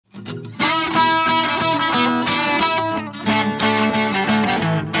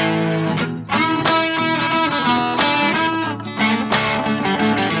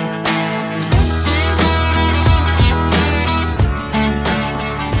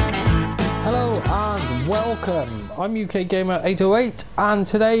Welcome, I'm UK Gamer 808 and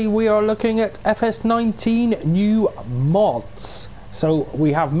today we are looking at FS19 new mods. So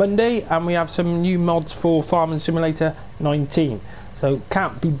we have Monday and we have some new mods for Farming Simulator 19. So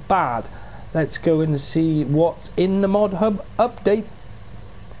can't be bad. Let's go and see what's in the mod hub update.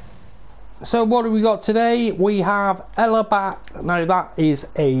 So what have we got today? We have Elabat. Now that is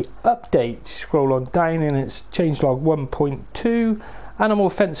a update. Scroll on down and it's changelog 1.2. Animal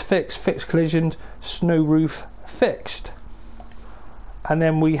fence fixed, fixed collisions, snow roof fixed. And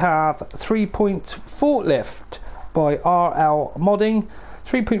then we have 3-point forklift by RL modding.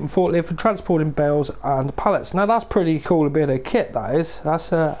 3-point forklift for transporting bales and pallets. Now that's pretty cool, a bit of kit that is.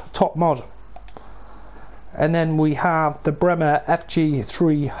 That's a top mod. And then we have the Bremer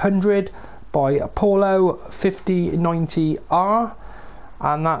FG300 by Apollo 5090R.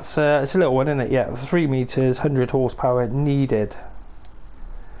 And that's it's a little one, isn't it? Yeah, 3 meters, 100 horsepower needed.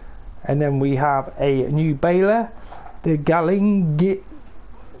 And then we have a new baler, the Gallignani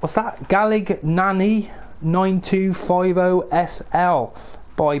 9250SL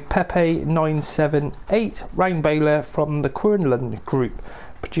by Pepe978, round baler from the Quernland group.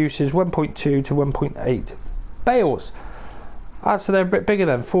 Produces 1.2 to 1.8 bales. So they're a bit bigger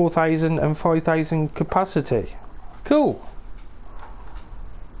than 4,000 and 5,000 capacity. Cool.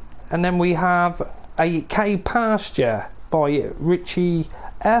 And then we have a cow pasture by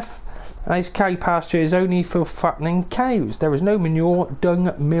RitchiF. And this cow pasture is only for fattening cows. There is no manure,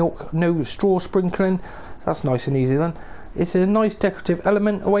 dung, milk, no straw sprinkling. That's nice and easy then. It's a nice decorative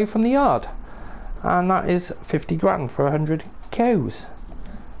element away from the yard. And that is 50 grand for 100 cows.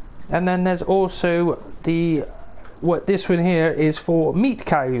 And then there's also this one here is for meat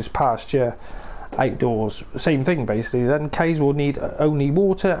cows pasture outdoors. Same thing basically. Then cows will need only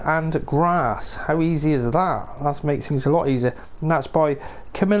water and grass. How easy is that? That makes things a lot easier. And that's by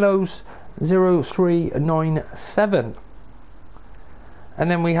Camillo's 0397. And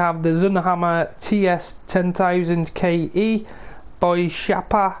then we have the Zunhammer TS 10000 KE by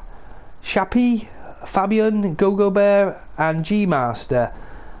Schauppi, Fabian, Gogobear and GMaster.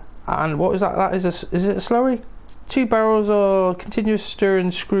 And what is that? Is it a slurry? 2 barrels of continuous stir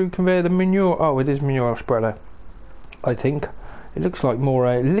and screw conveyor the manure. Oh, it is manure spreader, I think. It looks like more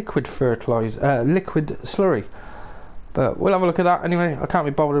a liquid fertilizer, liquid slurry. But we'll have a look at that anyway. I can't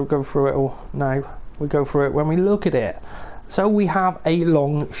be bothered to go through it all now. We go through it when we look at it. So we have a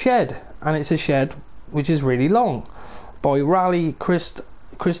long shed, and it's a shed which is really long. By Rally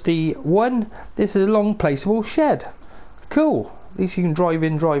Christie 1. This is a long placeable shed. Cool. At least you can drive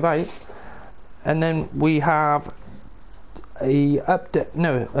in, drive out. And then we have a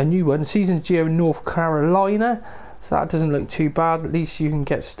new one, Seasons Geo North Carolina. So that doesn't look too bad. At least you can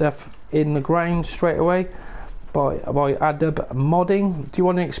get stuff in the ground straight away by Adub modding. Do you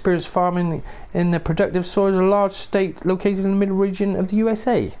want to experience farming in the productive soils of a large state located in the middle region of the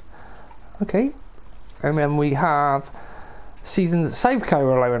USA? Okay. And then we have Seasons South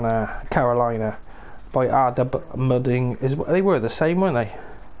Carolina by Adub modding. They were the same, weren't they?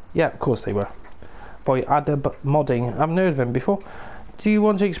 Yeah, of course they were. By Adub modding. I haven't heard of them before. Do you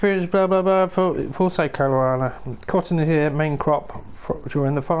want to experience blah blah blah for South Carolina? Cotton is here, main crop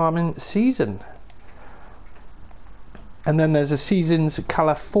during the farming season. And then there's a Seasons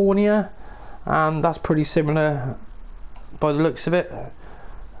California, and that's pretty similar by the looks of it.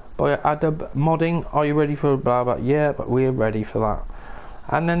 By Adub modding. Are you ready for blah blah? Yeah, but we're ready for that.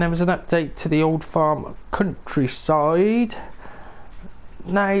 And then there was an update to the old farm countryside.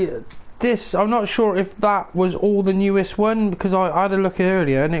 Now this, I'm not sure if that was all the newest one, because I had a look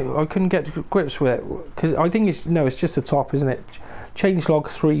earlier and I couldn't get to grips with it, because I think it's just the top, isn't it? Changelog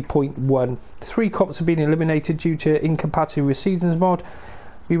 3.1. 3 crops have been eliminated due to incompatibility with seasons mod.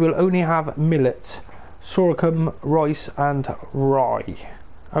 We will only have millet, sorghum, rice and rye.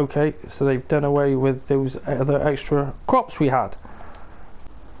 Okay, so they've done away with those other extra crops we had.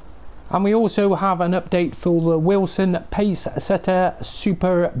 And we also have an update for the Wilson Pace Setter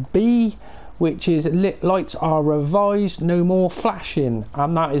Super B, which is lights are revised, no more flashing,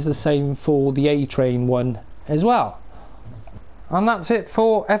 and that is the same for the A-Train one as well. And that's it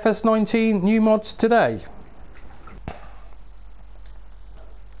for FS19 new mods today.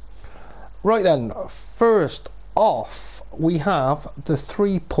 Right then, first off we have the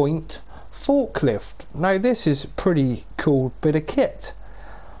 3-point forklift. Now this is a pretty cool bit of kit.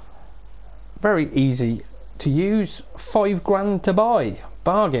 Very easy to use, 5 grand to buy,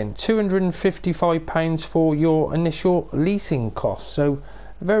 bargain. £255 for your initial leasing cost, so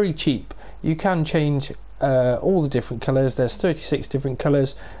very cheap. You can change all the different colours. There's 36 different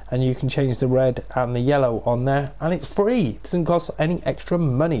colours, and you can change the red and the yellow on there, and it's free. It doesn't cost any extra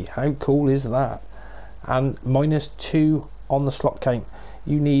money. How cool is that? and -2 on the slot count.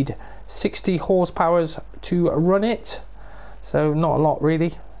 You need 60 horsepower to run it, so not a lot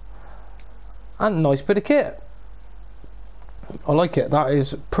really, and a nice bit of kit. I like it. That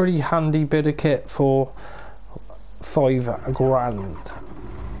is a pretty handy bit of kit for £5 grand.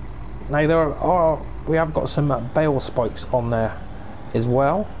 Now we have got some bale spikes on there as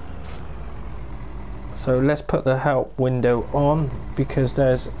well, so let's put the help window on, because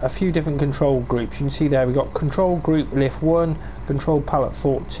there's a few different control groups. You can see there we got control group lift 1, control pallet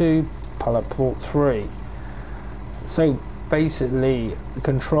fault 2, pallet fault 3. So basically the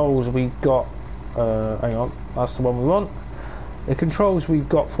controls we've got, hang on, that's the one we want. The controls we've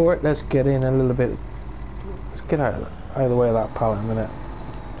got for it, let's get in a little bit, let's get out of the way of that pallet a minute.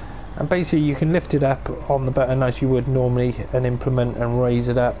 And basically you can lift it up on the button as you would normally and implement and raise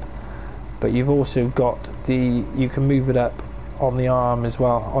it up, but you've also got you can move it up on the arm as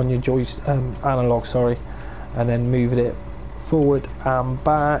well, on your joystick, analog, sorry, and then move it forward and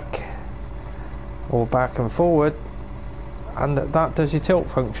back, or back and forward, and that does your tilt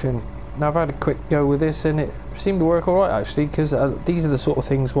function. Now I've had a quick go with this and it seemed to work alright actually, because these are the sort of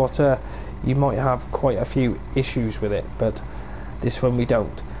things what you might have quite a few issues with it, but this one we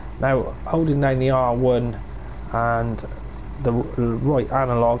don't. Now holding down the R1 and the right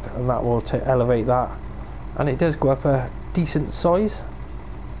analog, and that will elevate that, and it does go up a decent size.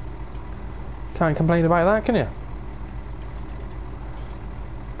 Can't complain about that, can you?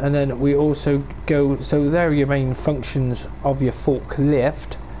 And then we also go, so there are your main functions of your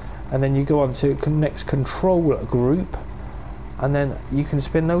forklift, and then you go on to next control group, and then you can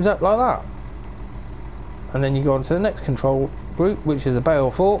spin those up like that, and then you go on to the next control group, which is the bale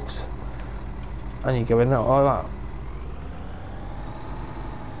forks, and you go in and out like that.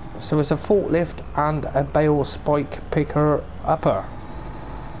 So it's a forklift and a bale spike picker upper.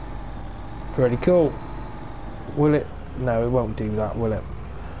 Pretty cool. Will it? No, it won't do that, will it?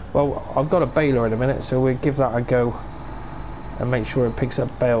 Well, I've got a baler in a minute, so we'll give that a go and make sure it picks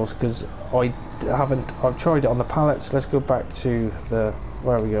up bales, because I've tried it on the pallets. Let's go back to the,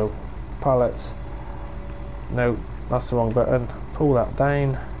 where we go, pallets. No, that's the wrong button. Pull that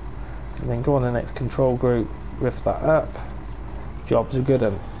down and then go on the next control group, lift that up. Job's a good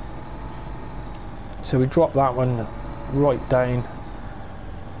one. So we dropped that one right down,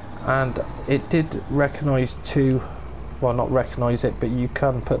 and it did recognise two, well, not recognise it, but you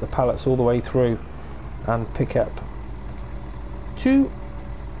can put the pallets all the way through and pick up two,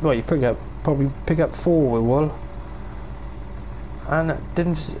 well, you probably pick up 4 with wool, and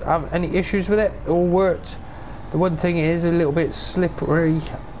didn't have any issues with it. It all worked. The one thing is a little bit slippery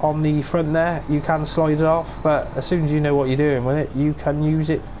on the front there. You can slide it off, but as soon as you know what you're doing with it, you can use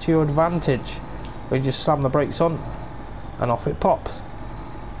it to your advantage. We just slam the brakes on and off it pops.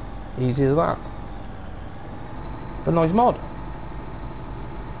 Easy as that. But nice mod.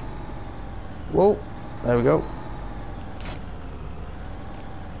 Whoa, there we go.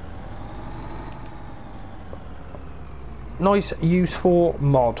 Nice useful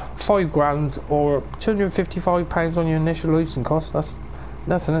mod. £5 or £255 on your initial leasing cost. That's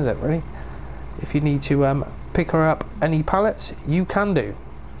nothing, is it, really? If you need to pick her up any pallets, you can do.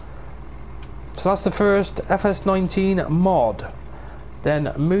 So that's the first FS19 mod.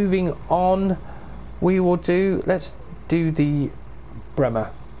 Then moving on, we will let's do the Bremer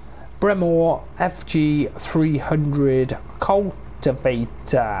FG300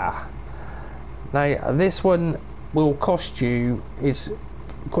 cultivator. Now this one will cost you, is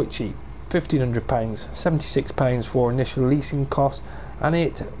quite cheap, £1,500, £76 for initial leasing cost, and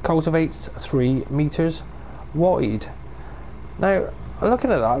it cultivates 3 meters wide. Now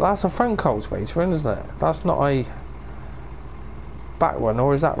looking at that, that's a front cultivator, isn't it? That's not a back one,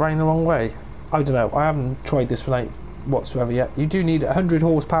 or is that round the wrong way? I don't know. I haven't tried this one out whatsoever yet. You do need 100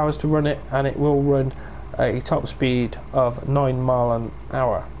 horsepower to run it, and it will run a top speed of 9 miles an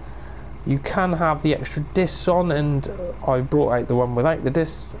hour. You can have the extra discs on, and I brought out the one without the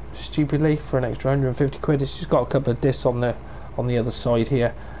discs stupidly for an extra 150 quid. It's just got a couple of discs on the other side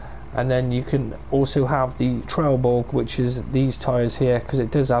here, and then you can also have the trail ball, which is these tyres here, because it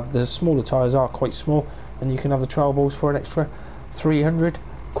does have, the smaller tyres are quite small, and you can have the trail balls for an extra 300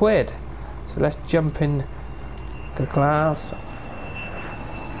 quid. So let's jump in the class.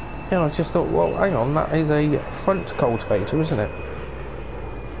 I just thought, well, hang on, that is a front cultivator, isn't it?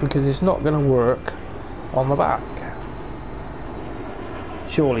 Because it's not going to work on the back.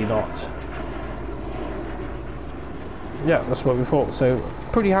 Surely not. Yeah, that's what we thought. So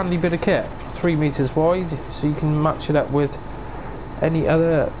pretty handy bit of kit, 3 meters wide, so you can match it up with any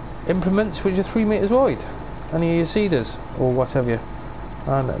other implements which are 3 meters wide, any of your seeders or whatever.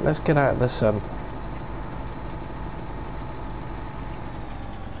 And let's get out of the sun.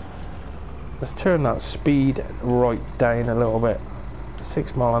 Let's turn that speed right down a little bit.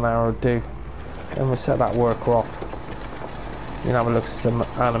 6 mile an hour will do. And we'll set that worker off. You can have a look at some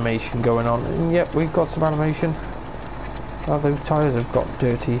animation going on. And yep, we've got some animation. Oh, those tyres have got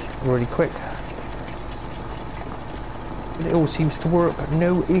dirty really quick. But it all seems to work.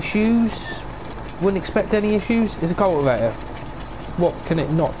 No issues. Wouldn't expect any issues. It's a cultivator. What can it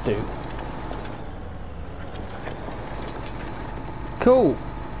not do? Cool.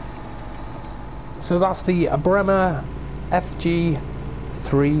 So that's the Bremer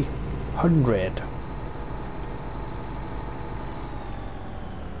FG300.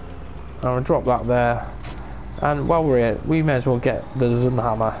 I'll drop that there. And while we're here, we may as well get the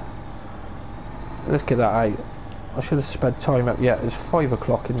Zunhammer. Let's get that out. I should have sped time up yet. It's 5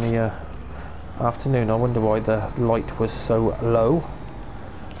 o'clock in the afternoon. I wonder why the light was so low.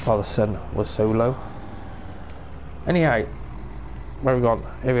 Well, the sun was so low. Anyhow, where have we gone?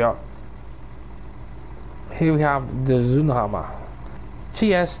 Here we are. Here we have the Zunhammer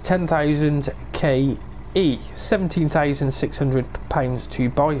TS 10,000 KE, £17,600 to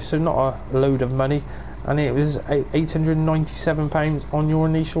buy, so not a load of money, and it was £897 on your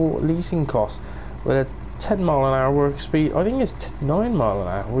initial leasing cost with a 10 mile an hour work speed. I think it's 9 mile an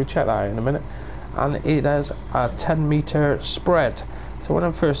hour. We'll check that out in a minute. And it has a 10 meter spread. So when I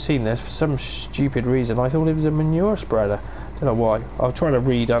first seen this, for some stupid reason, I thought it was a manure spreader. Don't know why. I'll try to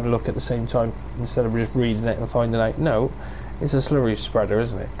read and look at the same time instead of just reading it and finding out. No, it's a slurry spreader,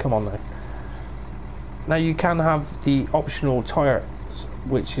 isn't it? Come on now. Now you can have the optional tyres,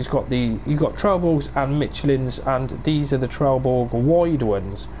 which has got you've got Trailborgs and Michelin's, and these are the Trailborg wide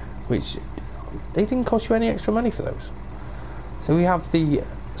ones, which they didn't cost you any extra money for those. So we have the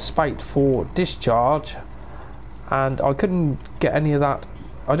spout for discharge, and I couldn't get any of that.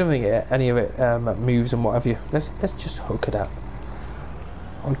 I don't think any of it moves and whatever. Let's just hook it up.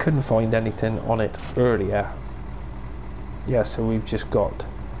 I couldn't find anything on it earlier. Yeah, so we've just got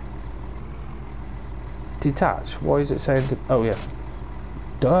detach. Why is it saying? Oh yeah,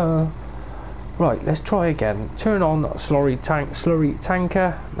 duh. Right, let's try again. Turn on slurry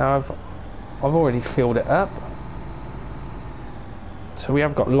tanker. Now I've already filled it up. So we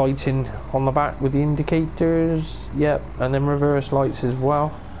have got lighting on the back with the indicators, yep, and then reverse lights as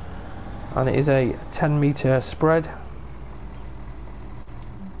well. And it is a 10 meter spread.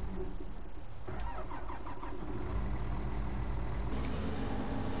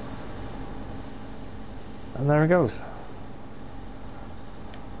 And there it goes.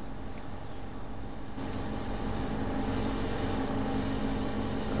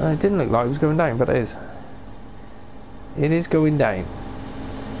 It didn't look like it was going down, but it is. It is going down.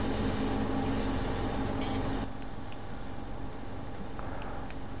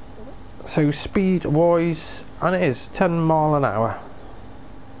 So speed wise, and it is 10 mile an hour.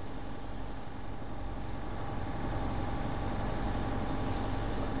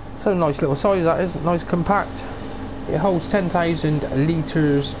 So nice little size that is, nice compact. It holds 10,000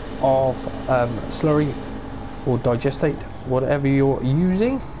 litres of slurry or digestate, whatever you're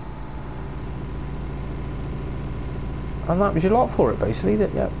using. And that was your lot for it basically.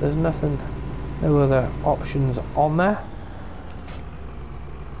 Yeah, there's nothing, no other options on there.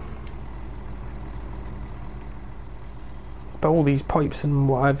 But all these pipes and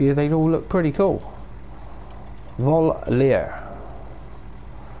what have you, they all look pretty cool. Voliere.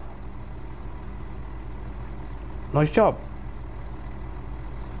 Nice job.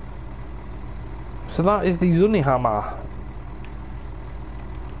 So that is the Zunhammer.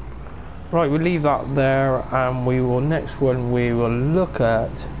 Right, we'll leave that there, and we will next one we will look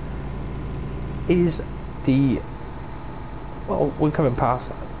at is the, well, we're coming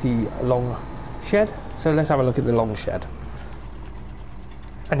past the long shed, so let's have a look at the long shed.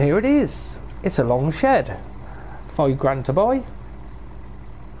 And here it is. It's a long shed. £5 to buy.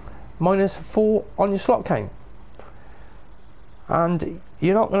 -4 on your slot count. And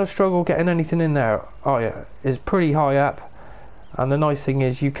you're not going to struggle getting anything in there, are you? It's pretty high up. And the nice thing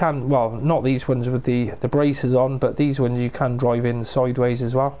is you can, well, not these ones with the braces on, but these ones you can drive in sideways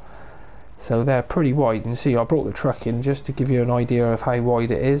as well. So they're pretty wide. You can see I brought the truck in just to give you an idea of how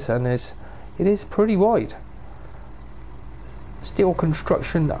wide it is, and it is pretty wide. Steel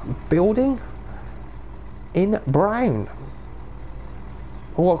construction building in brown.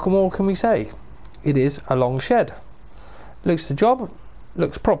 What more can we say? It is a long shed. Looks the job,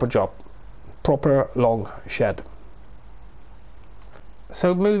 looks proper job, proper long shed.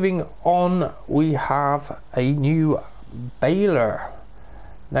 So moving on, we have a new baler.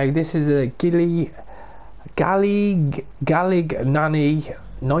 Now this is a Gallignani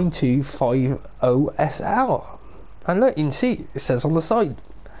 9250 SL. And look, you can see it says on the side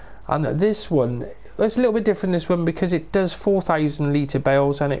And this one, it's a little bit different, this one, because it does 4,000 litre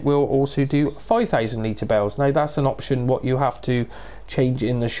bales, and it will also do 5,000 litre bales. Now that's an option what you have to change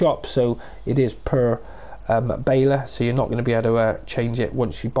in the shop, so it is per baler, so you're not going to be able to change it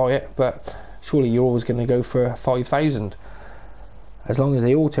once you buy it, but surely you're always going to go for 5,000, as long as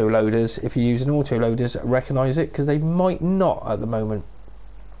the auto loaders, if you're using auto loaders, recognise it, because they might not at the moment.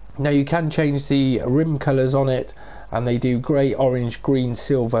 Now you can change the rim colours on it, and they do grey, orange, green,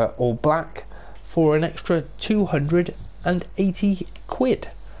 silver or black for an extra 280 quid.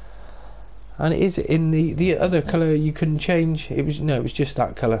 And it is in the other colour you can change. It was just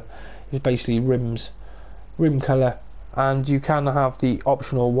that colour. It was basically rim colour, and you can have the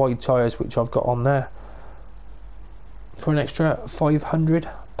optional wide tyres, which I've got on there, for an extra £500.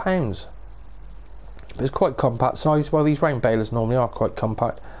 But it's quite compact size. Well, these round balers normally are quite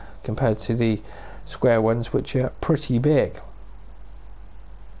compact compared to the square ones, which are pretty big.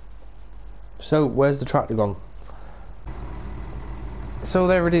 So where's the tractor gone? So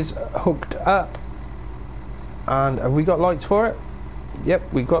there it is, hooked up. And have we got lights for it?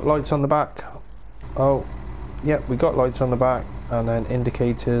 Yep, we got lights on the back. Oh, yep, we got lights on the back, and then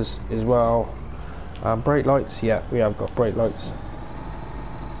indicators as well. Brake lights, yeah, we have got brake lights.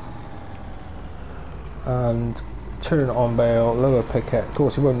 And turn on bale, lower pickup. Of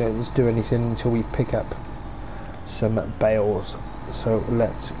course, it won't let us do anything until we pick up some bales. So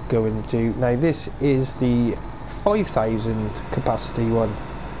let's go and do. Now this is the 5,000 capacity one.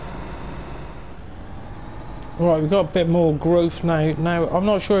 Right, we've got a bit more growth now. Now I'm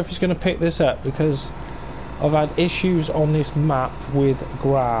not sure if it's going to pick this up, because I've had issues on this map with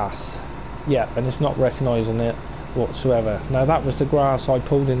grass. Yeah, and it's not recognising it whatsoever. Now that was the grass I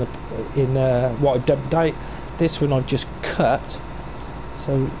pulled in what I dumped out. This one I've just cut,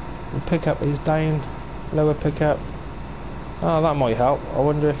 so the pickup is down, lower pickup. Oh, that might help. I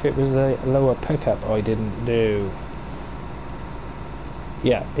wonder if it was the lower pickup I didn't do.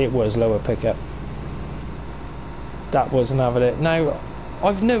 Yeah, it was lower pickup. That wasn't having it. Now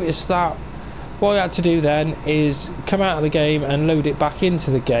I've noticed that what I had to do then is come out of the game and load it back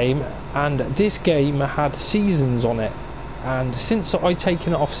into the game, and this game had seasons on it. And since I've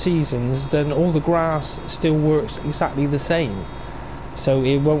taken it off seasons, then all the grass still works exactly the same, so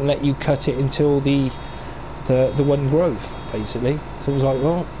it won't let you cut it until the one growth, basically. So it was like,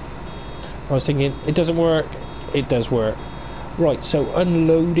 well, I was thinking it doesn't work. It does work. Right, so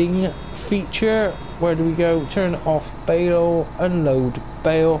unloading feature, where do we go? Turn off bale, unload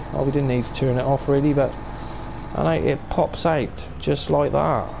bale. Oh, we didn't need to turn it off really, but and it pops out just like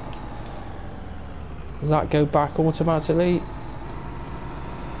that. Does that go back automatically?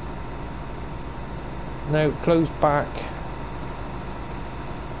 No, close back.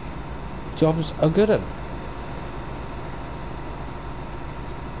 Jobs are good.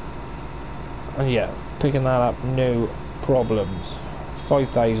 And yeah, picking that up, no problems.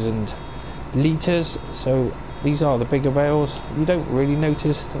 5,000 litres, so these are the bigger bales. You don't really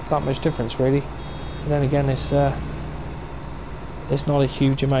notice that much difference really. And then again, it's not a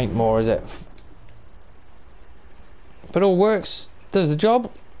huge amount more, is it? But all works, does the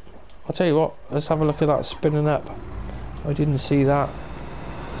job. I'll tell you what, let's have a look at that spinning up. I didn't see that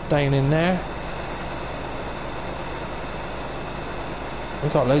down in there.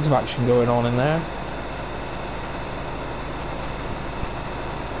 We've got loads of action going on in there.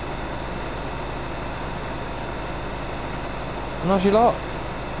 Nice lot.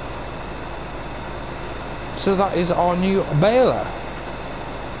 So that is our new baler.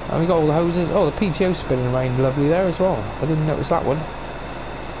 And we got all the hoses. Oh, the PTO spinning around lovely there as well. I didn't notice that one.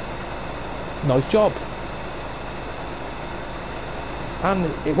 Nice job. And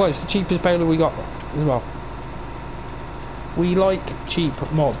it was the cheapest baler we got as well. We like cheap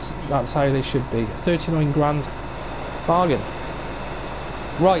mods. That's how they should be. 39 grand bargain.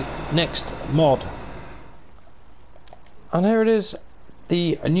 Right, next mod. And here it is,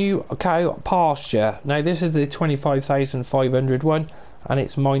 the new cow pasture. Now this is the 25,500 one, and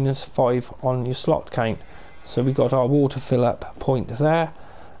it's -5 on your slot count. So we got our water fill up point there,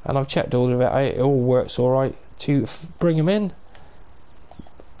 and I've checked all of it out. It all works all right to bring them in.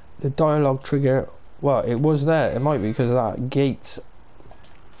 The dialogue trigger, well, it was there. It might be because of that gate.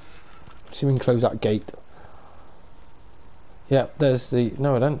 See if we can close that gate. Yeah, there's the,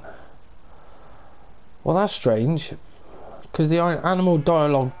 no I don't. Well, that's strange, because the animal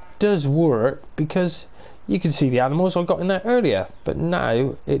dialogue does work, because you can see the animals I got in there earlier, but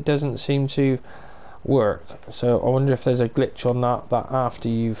now it doesn't seem to work. So I wonder if there's a glitch on that after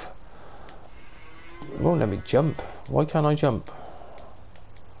you've, it won't let me jump. Why can't I jump?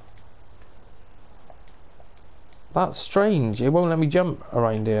 That's strange. It won't let me jump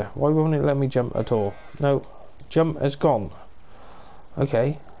around here. Why won't it let me jump at all? No, jump has gone.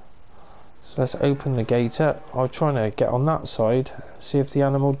 Okay, so let's open the gate up. I was trying to get on that side, see if the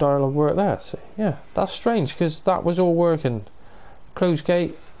animal dialogue worked there. So, yeah, that's strange because that was all working. Close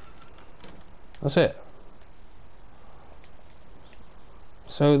gate. That's it.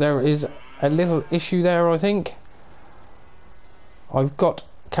 So there is a little issue there, I think. I've got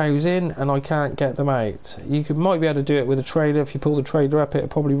cows in and I can't get them out. You might be able to do it with a trailer. If you pull the trailer up, it'll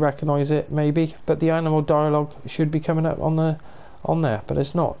probably recognise it, maybe. But the animal dialogue should be coming up on there, but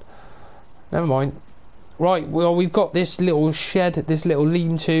it's not. Never mind. Right, well, we've got this little shed, this little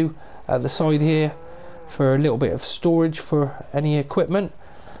lean-to at the side here for a little bit of storage for any equipment.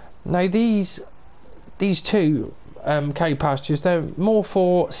 Now these two cow pastures, they're more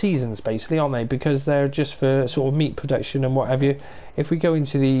for seasons basically, aren't they? Because they're just for sort of meat production and what have you. If we go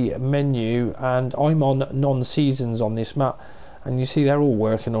into the menu, and I'm on non-seasons on this map, and you see they're all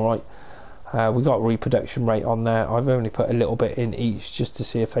working all right. We got reproduction rate on there. I've only put a little bit in each just to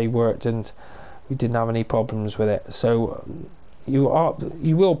see if they worked, and we didn't have any problems with it. So you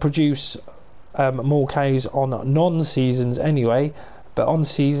will produce more cows on non-seasons anyway, but on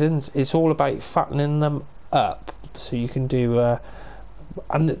seasons it's all about fattening them up. So you can do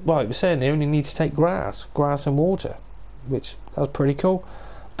and well, I was saying they only need to take grass and water, which that's pretty cool.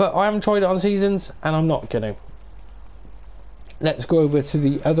 But I haven't tried it on seasons and I'm not gonna. Let's go over to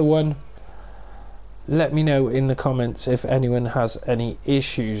the other one. Let me know in the comments if anyone has any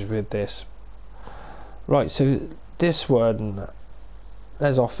issues with this. Right, so this one,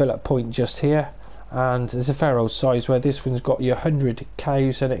 there's our fill-up point just here, and there's a fair old size where this one's got you 100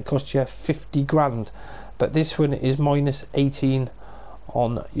 cows and it costs you 50 grand, but this one is minus 18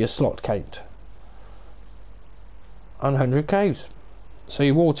 on your slot count and 100 cows. So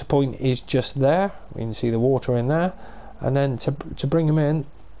your water point is just there. You can see the water in there, and then to bring them in,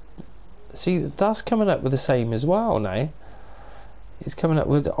 see that's coming up with the same as well now. It's coming up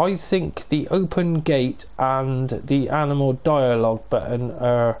with, I think the open gate and the animal dialogue button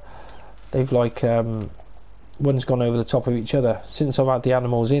are, they've like one's gone over the top of each other. Since I've had the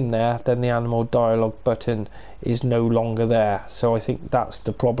animals in there, then the animal dialogue button is no longer there. So I think that's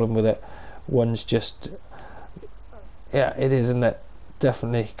the problem with it. One's just, yeah, it is, isn't it?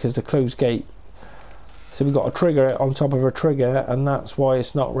 Definitely, because the closed gate, so we've got a trigger on top of a trigger, and that's why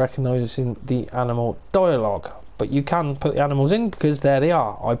it's not recognising the animal dialogue. But you can put the animals in because there they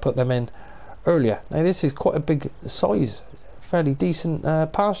are. I put them in earlier. Now this is quite a big size, fairly decent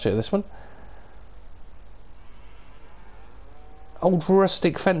pasture, this one. Old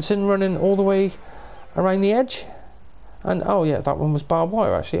rustic fencing running all the way around the edge. And oh yeah, that one was barbed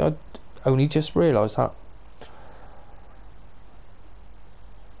wire actually. I only just realised that.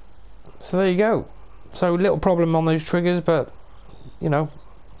 So there you go. So little problem on those triggers, but you know,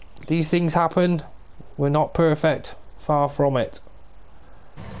 these things happen. We're not perfect, far from it.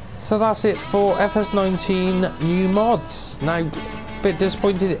 So that's it for FS19 new mods. Now, a bit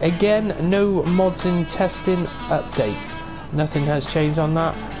disappointed again, no mods in testing update. Nothing has changed on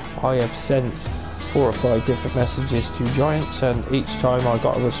that. I have sent 4 or 5 different messages to Giants, and each time I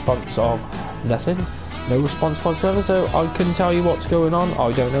got a response of nothing. No response whatsoever, so I couldn't tell you what's going on.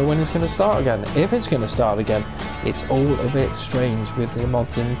 I don't know when it's going to start again. If it's going to start again, it's all a bit strange with the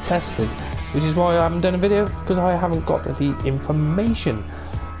mods in testing, which is why I haven't done a video, because I haven't got the information.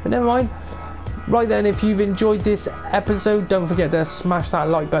 But never mind. Right then, if you've enjoyed this episode, don't forget to smash that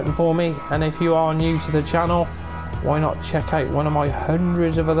like button for me, and if you are new to the channel, why not check out one of my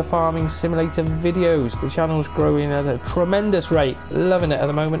hundreds of other farming simulator videos. The channel's growing at a tremendous rate. Loving it at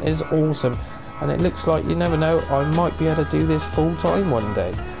the moment. Is awesome. And it looks like, you never know, I might be able to do this full time one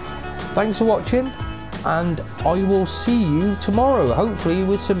day. Thanks for watching, and I will see you tomorrow, hopefully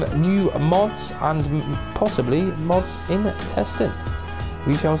with some new mods and possibly mods in testing.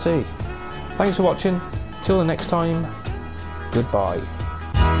 We shall see. Thanks for watching. Till the next time, goodbye.